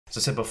As I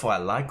said before, I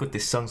like what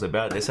this song's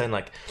about. They're saying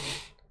like,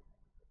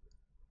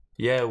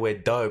 yeah, we're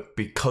dope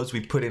because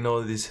we put in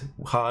all this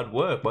hard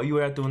work. While you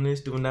were out doing this,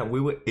 doing that, we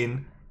were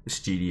in the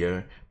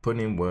studio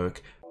putting in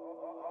work.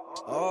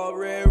 All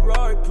red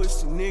Rory,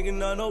 pussy nigga,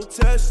 not no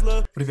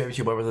Tesla. What if you have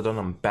your BrockTheDon?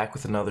 I'm back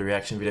with another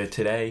reaction video.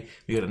 Today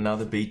we got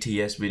another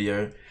BTS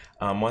video.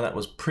 One that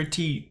was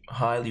pretty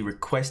highly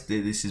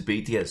requested. This is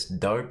BTS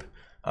Dope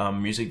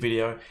music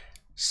video.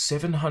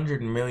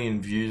 700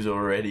 million views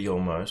already,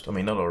 almost. I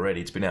mean, not already,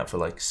 it's been out for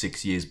like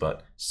 6 years,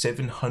 but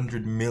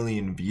 700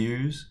 million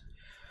views.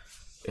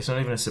 It's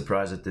not even a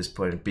surprise at this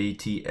point.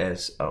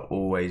 BTS are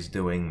always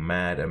doing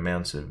mad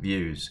amounts of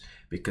views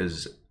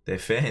because their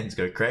fans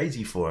go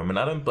crazy for them, and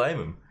I don't blame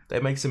them. They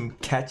make some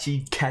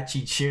catchy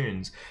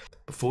tunes.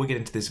 Before we get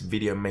into this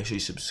video, make sure you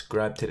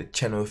subscribe to the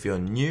channel if you're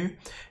new.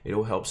 It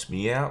all helps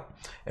me out.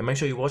 And make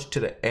sure you watch to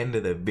the end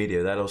of the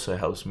video. That also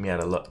helps me out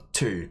a lot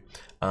too.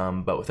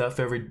 But without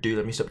further ado,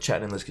 let me stop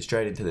chatting and let's get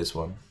straight into this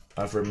one.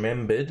 I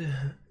remembered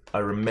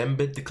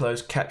the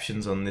closed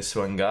captions on this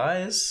one,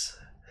 guys.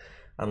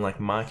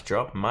 Unlike mic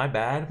drop, my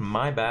bad.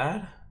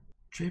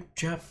 Drip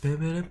drop,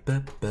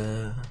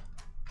 ba-ba-da-ba-ba.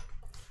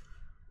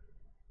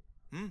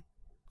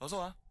 어서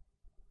와.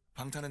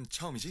 방탄은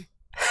처음이지?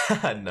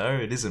 No,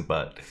 it isn't,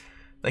 but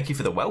thank you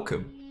for the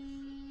welcome.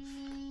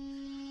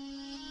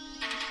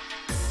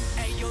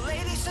 Hey, yo,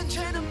 ladies and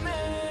gentlemen.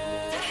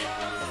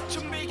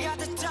 준비가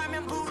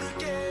됐다면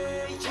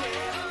부를게.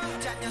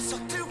 자,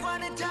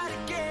 녀석들과는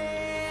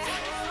다르게.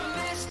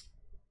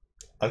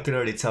 I can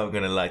already tell I'm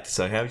gonna like the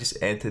song. How we just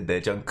entered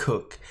there,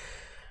 Jungkook.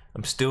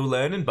 I'm still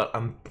learning, but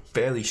I'm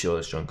fairly sure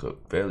it's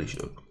Jungkook. Fairly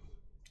sure.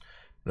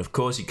 And of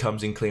course, he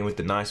comes in clean with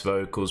the nice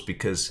vocals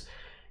because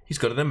he's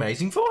got an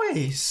amazing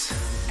voice.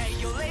 Hey,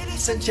 yo,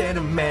 ladies And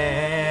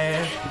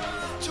gentlemen,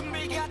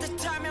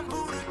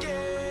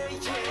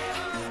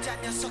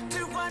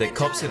 the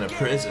cops in a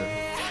prison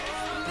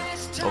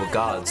or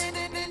guards.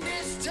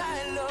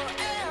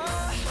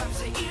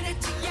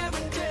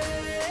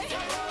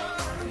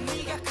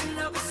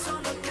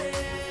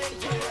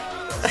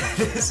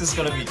 This is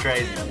gonna be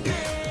crazy.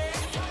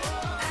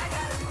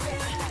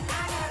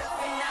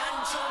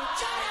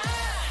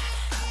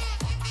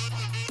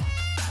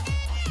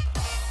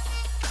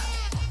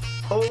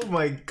 Oh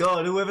my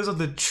god, whoever's on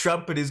the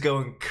trumpet is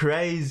going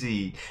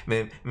crazy.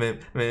 Oh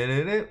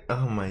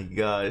my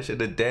gosh, and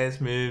the dance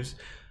moves,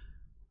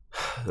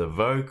 the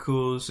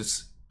vocals,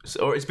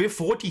 it's been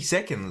 40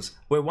 seconds.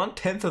 We're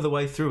 1/10 of the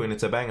way through and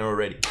it's a banger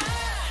already.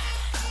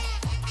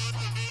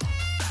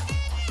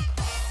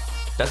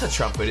 That's a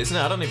trumpet, isn't it?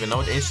 I don't even know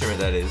what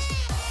instrument that is.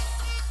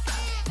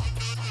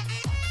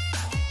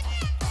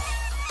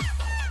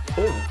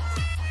 Oh.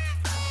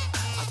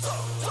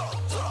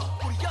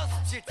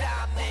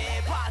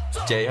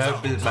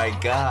 J-Hope is my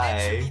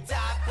guy.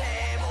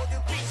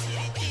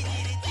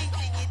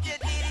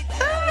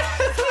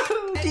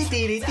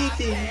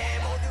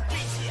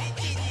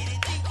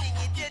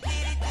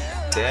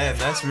 Damn,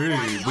 that's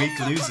rude. Weak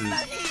losers.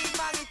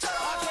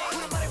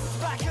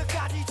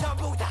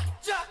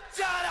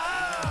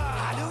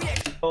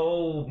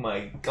 Oh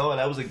my god,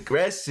 that was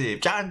aggressive.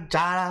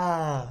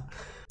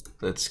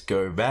 Let's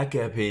go back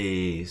a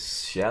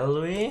piece,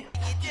 shall we?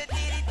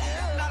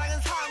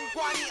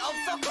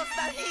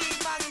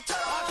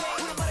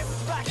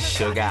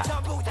 Sugar.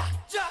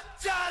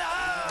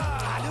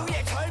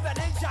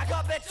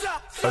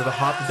 Over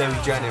half the day we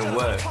drown in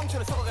work.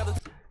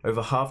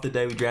 Over half the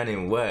day we drown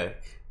in work.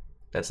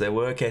 That's their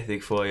work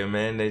ethic for you,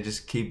 man. They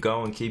just keep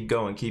going.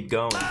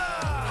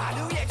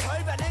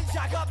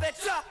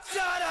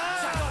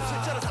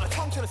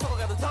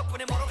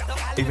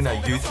 Even our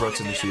youth rocks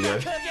in the studio.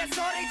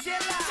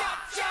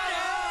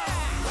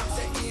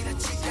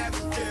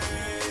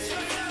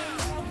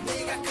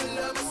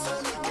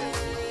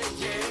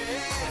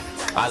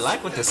 I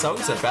like what the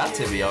song's about,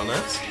 to be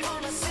honest.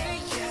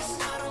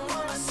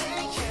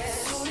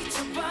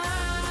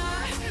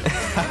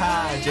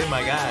 Haha, Jim,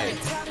 my guy.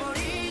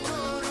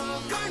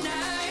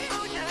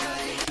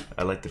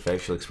 I like the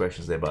facial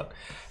expressions there, but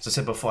as I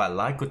said before, I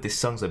like what this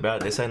song's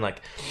about. They're saying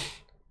like,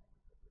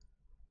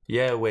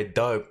 yeah, we're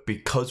dope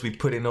because we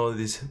put in all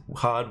this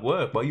hard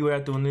work. While you were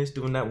out doing this,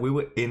 doing that, we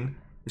were in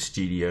the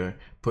studio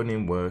putting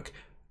in work,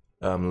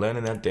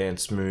 learning our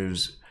dance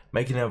moves,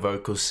 making our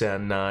vocals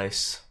sound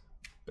nice.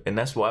 And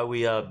that's why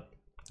we are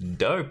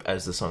dope,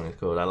 as the song is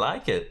called. I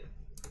like it.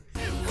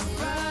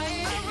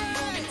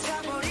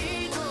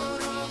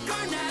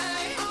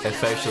 And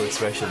facial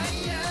expressions.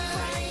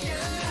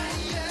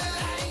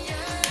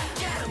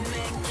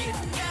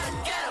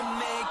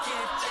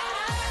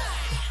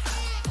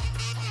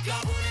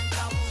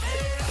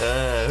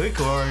 Who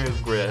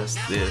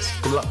choreographed this?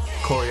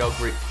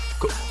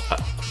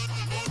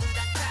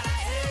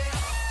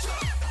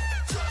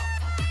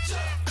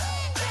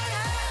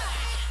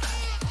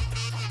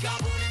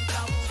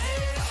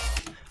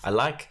 I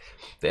like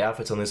the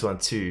outfits on this one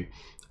too.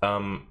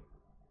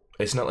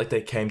 It's not like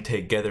they came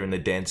together in the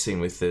dance scene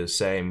with the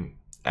same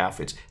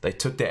outfits. They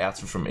took their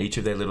outfit from each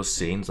of their little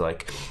scenes.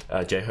 Like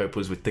J-Hope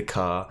was with the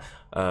car,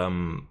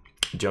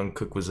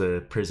 Jungkook was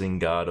a prison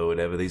guard or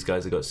whatever. These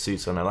guys have got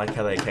suits on. I like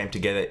how they came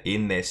together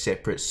in their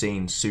separate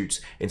scene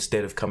suits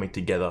instead of coming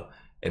together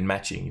and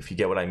matching, if you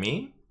get what I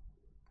mean.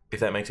 If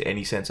that makes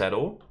any sense at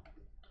all.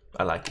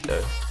 I like it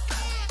though.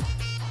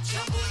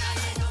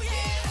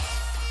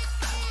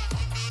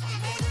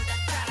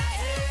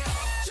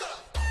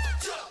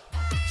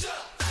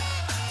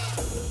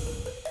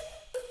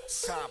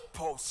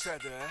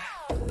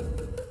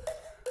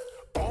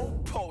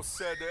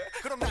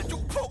 그럼 난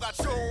 6포가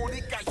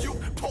좋으니까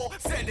 6포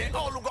세대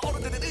언론과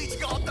어른들은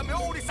의지가 없다면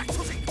우리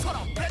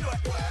싹초식처럼 배려해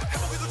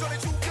해보기도 전에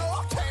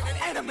죽여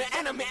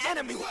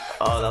enemy.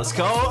 Oh, that was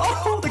cool.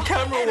 Oh, the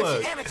camera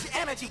work.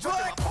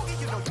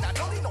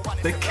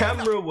 The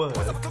camera work.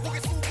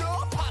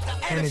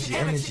 Energy.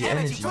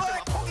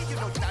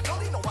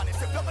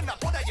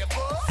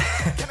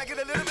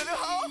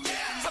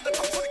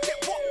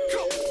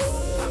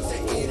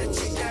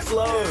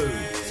 Flow.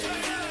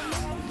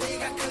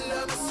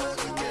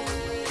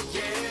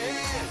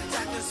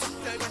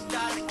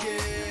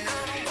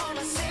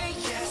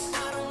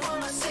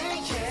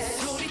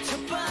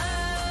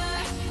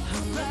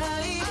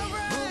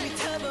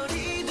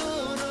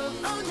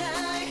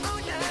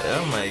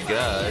 Oh my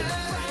god.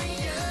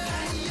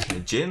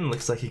 Jin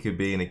looks like he could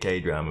be in a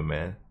K-drama,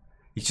 man.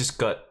 He's just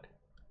got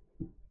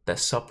that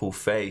supple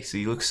face.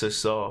 He looks so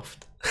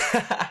soft.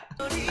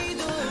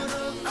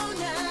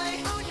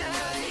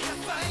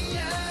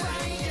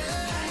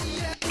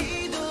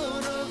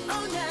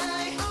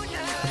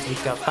 We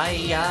got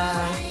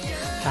fire.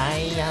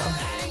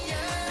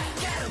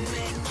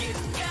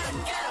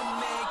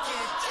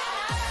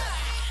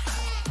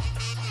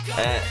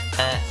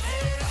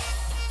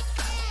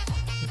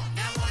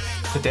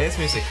 The dance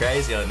moves are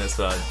crazy on this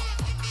one.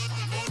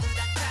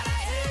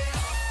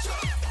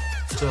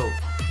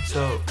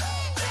 So.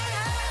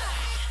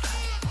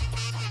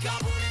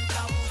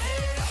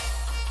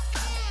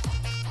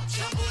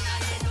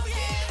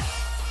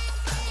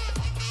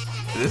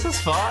 This is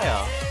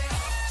fire.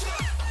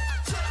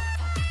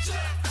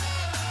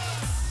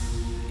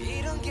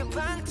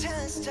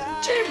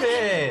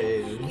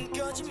 Jimmy!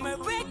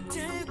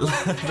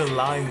 The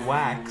line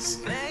wax.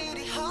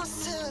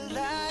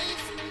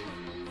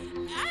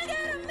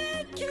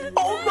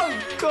 Oh my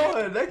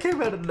god, that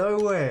came out of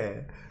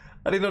nowhere.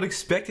 I did not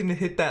expect him to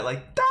hit that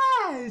like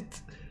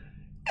that.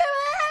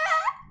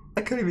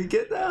 I couldn't even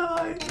get that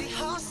high.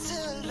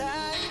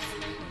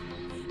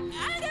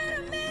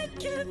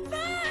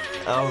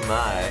 Oh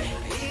my.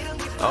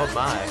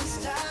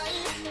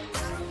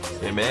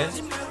 Hey man.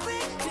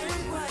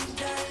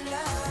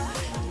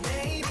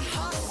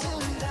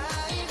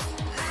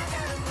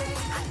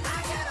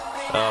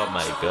 Oh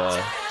my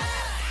god.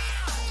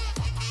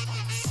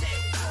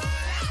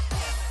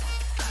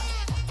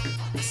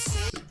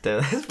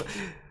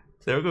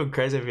 They're going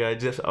crazy over here.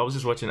 I was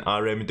just watching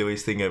RM do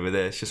his thing over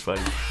there. It's just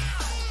funny.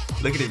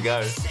 Look at him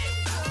go.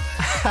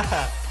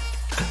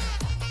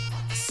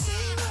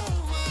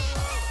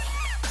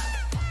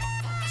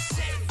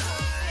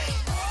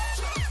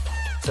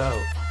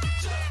 So.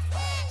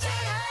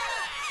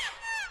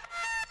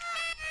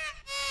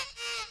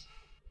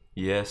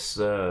 Yes,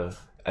 sir.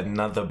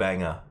 Another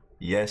banger.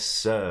 Yes,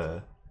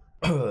 sir.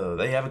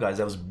 There you have it, guys.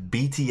 That was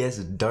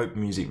BTS dope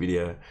music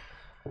video.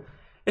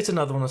 It's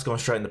another one that's gone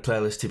straight in the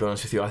playlist, to be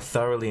honest with you. I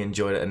thoroughly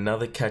enjoyed it.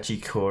 Another catchy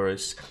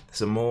chorus.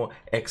 Some more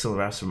excellent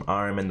raps from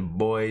RM and the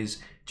boys.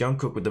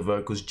 Jungkook with the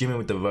vocals, Jimin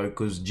with the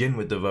vocals, Jin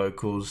with the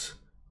vocals.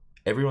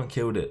 Everyone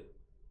killed it.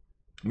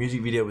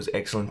 Music video was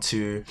excellent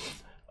too.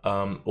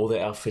 All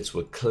the outfits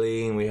were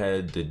clean. We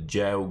had the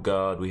jail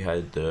guard, we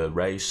had the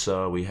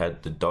racer, we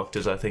had the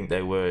doctors, I think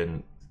they were,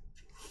 and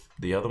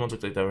the other ones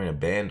looked like they were in a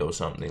band or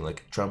something,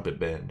 like a trumpet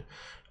band.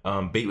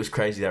 Beat was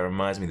crazy. That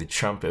reminds me of the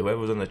trumpet. Whoever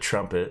was on the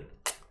trumpet,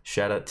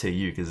 shout out to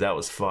you, because that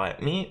was fire.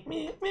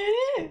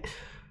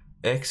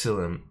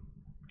 Excellent.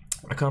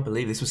 I can't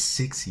believe this was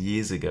 6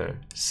 years ago.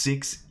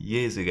 6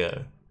 years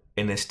ago.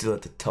 And they're still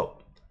at the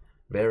top.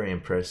 Very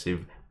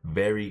impressive.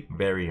 Very,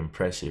 very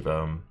impressive.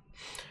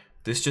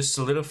 This just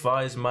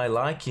solidifies my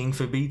liking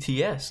for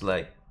BTS.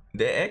 Like,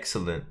 they're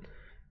excellent.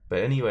 But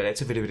anyway,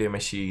 that's a video.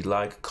 Make sure you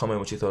like, comment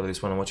what you thought of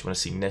this one and what you want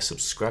to see next.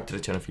 Subscribe to the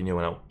channel if you're new,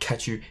 and I'll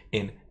catch you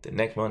in the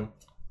next one.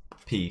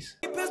 Peace.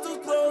 Pistols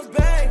close,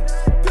 bang.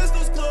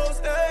 Pistols close,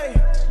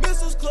 ayy.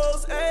 Missiles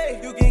close,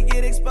 ayy. You can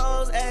get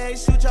exposed,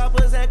 ayy. Shoot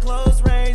choppers at close range.